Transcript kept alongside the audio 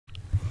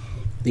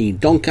The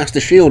Doncaster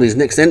Shield is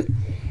next then,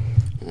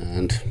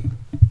 and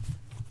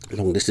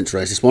long distance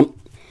race this one.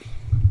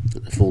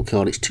 At the full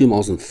card, it's 2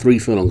 miles and 3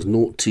 furlongs,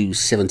 0 to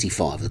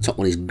 75. The top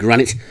one is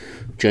Granite,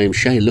 James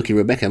Shea, Lucky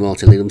Rebecca,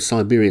 Martin Leadham,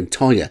 Siberian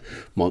Tiger,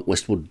 Mike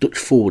Westwood, Dutch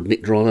Forward,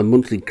 Nick Driver,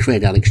 Monthly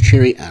Cred, Alex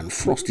Cherry, and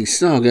Frosty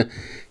Saga,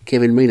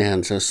 Kevin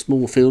Minahan. So a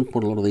small field.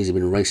 Quite a lot of these have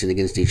been racing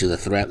against each other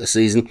throughout the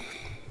season,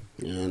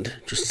 and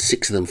just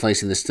 6 of them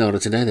facing the starter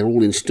today. They're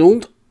all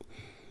installed,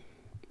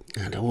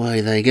 and away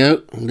they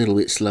go. A little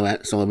bit slow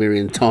out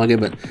Siberian Tiger,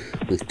 but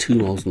with 2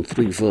 miles and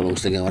 3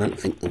 furlongs to go, I don't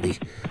think there'll be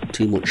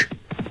too much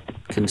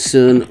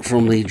concern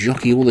from the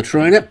jockey or the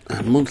trainer.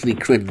 And Monthly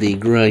Cred, the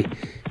grey,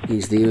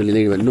 is the early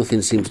leader, but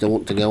nothing seems to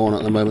want to go on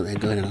at the moment. They're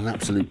going in an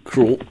absolute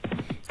crawl,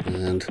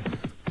 and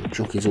the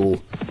jockeys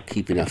all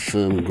keeping a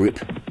firm grip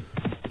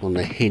on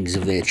the heads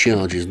of their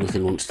charges.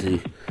 Nothing wants to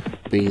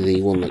be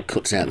the one that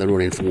cuts out the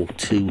running for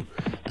 2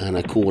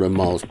 1/4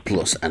 miles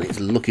plus, and it's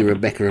Lucky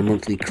Rebecca and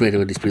Monthly Cred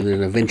who are disputing,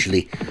 and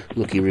eventually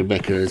Lucky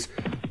Rebecca has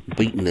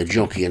beaten the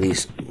jockey and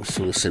he's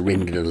sort of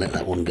surrendered and let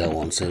that one go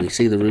on. So you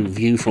see the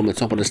view from the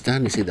top of the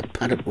stand, you see the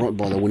paddock right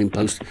by the winning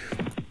post,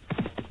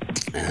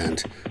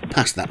 and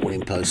past that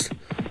winning post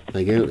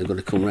they go. They've got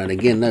to come round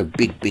again. No,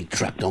 big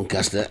trap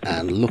Doncaster,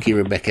 and Lucky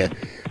Rebecca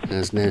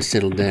has now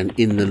settled down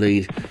in the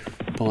lead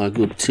by a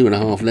good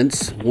 2.5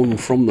 lengths, one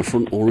from the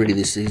front already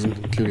this season,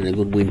 including a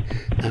good win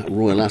at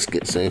Royal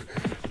Ascot. So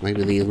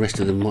maybe the rest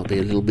of them might be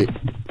a little bit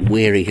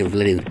wary of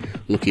letting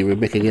Lucky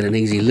Rebecca get an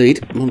easy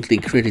lead. Monthly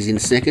Cred is in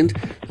second.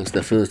 That's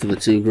the first of the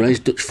 2 greys.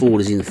 Dutch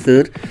Ford is in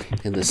third,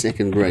 and the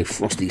second grey,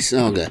 Frosty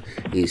Saga,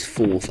 is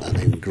fourth, and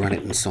then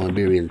Granite and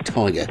Siberian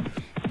Tiger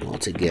are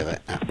together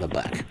at the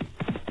back.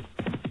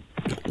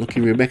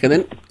 Lucky Rebecca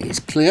then is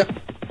clear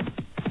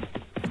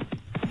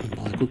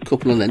by a good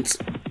couple of lengths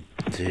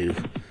to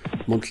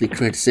Monthly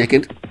Cred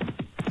second,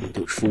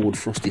 Dutch Ford,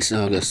 Frosty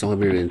Saga,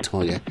 Siberian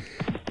Tiger,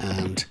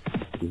 and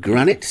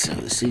Granite. So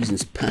the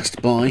season's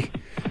passed by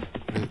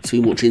without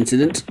too much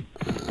incident,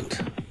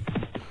 and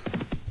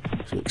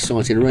some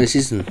exciting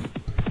races, and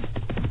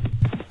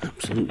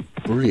absolute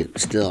brilliant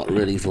start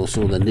really for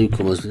some of the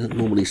newcomers. We don't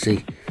normally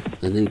see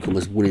the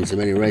newcomers winning so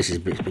many races,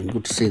 but it's been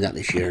good to see that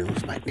this year, and I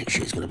expect next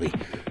year's going to be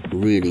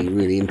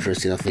really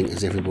interesting, I think,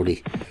 as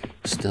everybody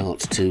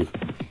starts to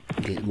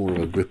get more of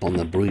a grip on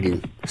the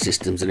breeding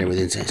systems and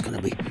everything. So it's going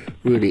to be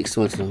really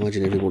exciting. I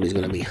imagine everybody's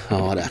going to be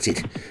hard at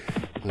it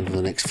over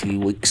the next few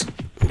weeks,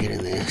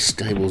 getting their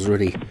stables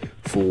ready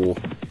for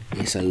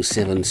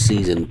SO7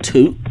 Season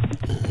 2.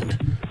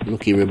 And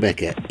Lucky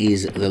Rebecca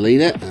is the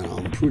leader, and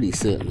I'm pretty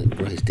certain that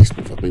Gray's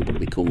desperate for people to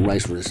become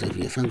race runners. So if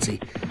you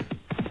fancy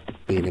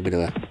being a bit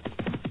of a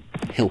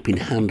helping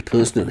hand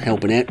person and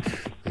helping out,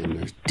 and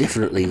there's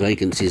definitely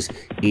vacancies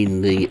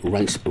in the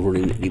race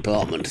running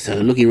department.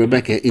 So Lucky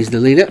Rebecca is the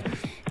leader,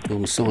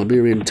 on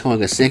Siberian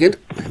Tiger second,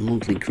 and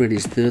Monthly Cred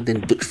is third,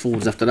 then Dutch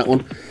Fords after that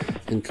one,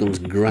 then comes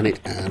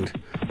Granite, and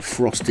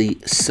Frosty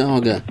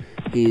Saga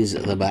is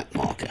the back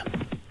marker.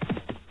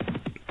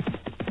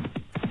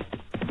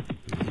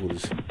 That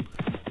was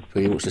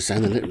pretty much the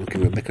same. Lucky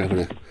Rebecca having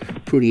a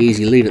pretty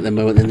easy lead at the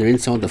moment, then they're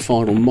inside the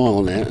final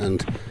mile now,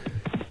 and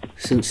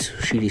since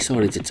she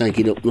decided to take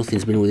it up,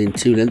 nothing's been within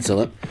 2 lengths of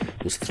it.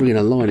 There's 3 in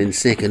a line in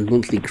second,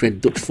 Monthly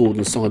Cred, Dutch Ford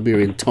and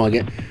Siberian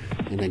Tiger,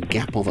 and a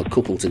gap of a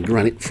couple to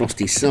Granite,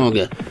 Frosty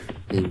Saga,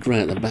 and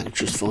Gray at the back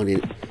just finding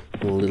it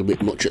a little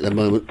bit much at the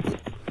moment.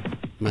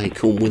 May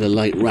come with a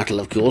late rattle,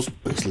 of course.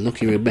 It's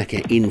Lucky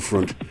Rebecca in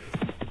front,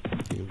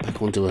 and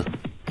back onto a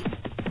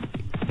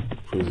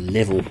sort of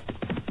level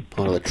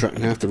part of the track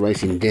now after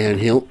racing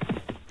downhill.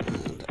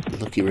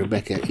 And Lucky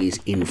Rebecca is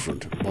in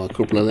front by a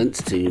couple of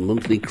lengths to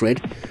Monthly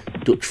Cred,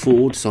 Dutch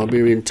Ford,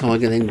 Siberian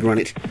Tiger, then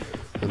Granite,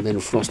 and then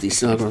Frosty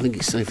Saga. I think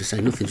it's safe to say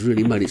nothing's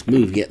really made its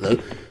move yet, though.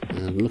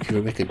 And Lucky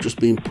Rebecca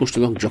just being pushed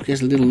along. Jockey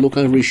has a little look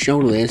over his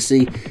shoulder there to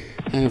see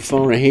how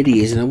far ahead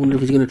he is, and I wonder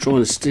if he's going to try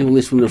and steal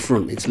this from the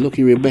front. It's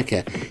Lucky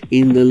Rebecca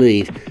in the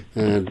lead.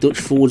 Dutch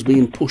Ford's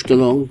being pushed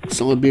along.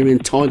 Siberian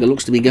Tiger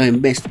looks to be going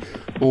best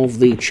of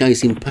the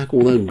chasing pack,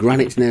 although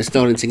Granite's now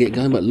starting to get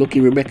going, but Lucky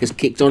Rebecca's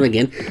kicked on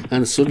again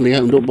and suddenly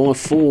opened up by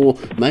 4,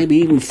 maybe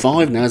even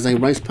 5 now as they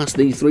race past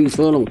the 3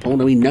 furlong pole.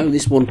 Now we know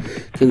this one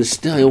can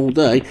stay all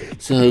day,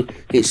 so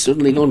it's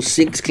suddenly gone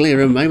 6 clear,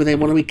 and maybe they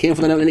want to be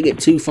careful they don't let it get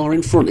too far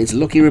in front. It's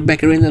Lucky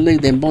Rebecca in the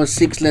lead, then by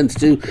 6 lengths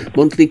to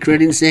Monthly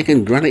Cred in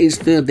second, Granite is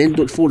third, then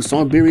Dutch Ford.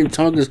 Siberian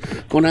Tiger's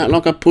gone out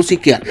like a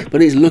pussycat,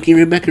 but it's Lucky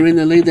Rebecca in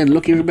the lead, then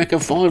Lucky Rebecca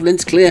 5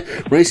 lengths clear,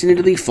 racing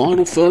into the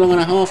final furlong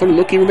and a half, and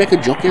Lucky Rebecca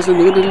jockey has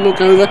another little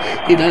look over.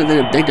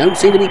 They don't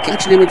seem to be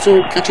catching her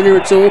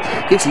at all.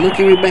 It's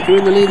Lucky Rebecca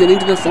in the lead, then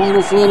into the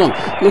final furlong.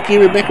 Lucky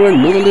Rebecca,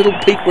 another little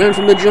peek round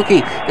from the jockey.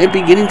 They're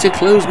beginning to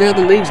close now.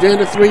 The lead's down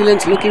to 3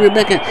 lengths. Lucky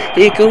Rebecca.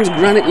 Here comes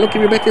Granite. Lucky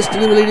Rebecca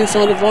still in the lead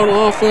inside the final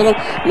half furlong.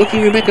 Lucky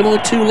Rebecca by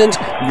 2 lengths.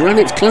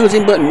 Granite's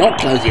closing, but not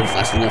closing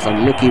fast enough,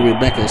 and Lucky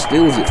Rebecca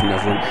steals it from the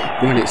front.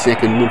 Granite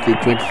second, Monthly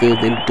Cred third,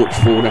 then Dutch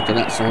Ford after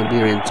that,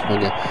 Siberian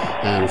Tiger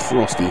and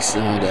Frosty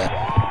Saga.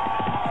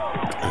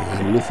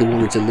 And nothing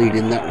wanted to lead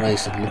in that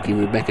race, and Lucky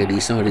Rebecca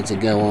decided to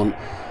go on,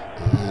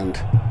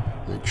 and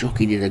The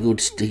jockey did a good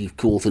Steve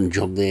Cawthon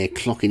job there,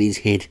 clocking his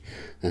head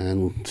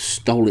and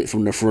stole it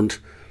from the front.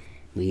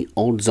 The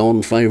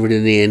odds-on favourite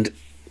in the end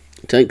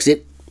takes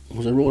it.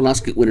 Was a Royal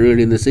Ascot winner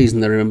early in the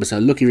season, I remember. So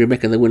Lucky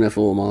Rebecca, the winner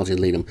for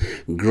Martin Leadham.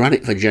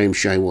 Granite for James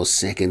Shea was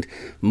second.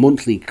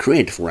 Monthly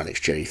Cred for Alex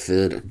Cherry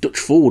third. Dutch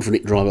Forward for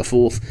Nick Driver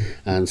fourth.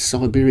 And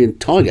Siberian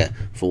Tiger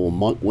for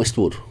Mike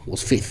Westwood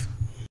was fifth.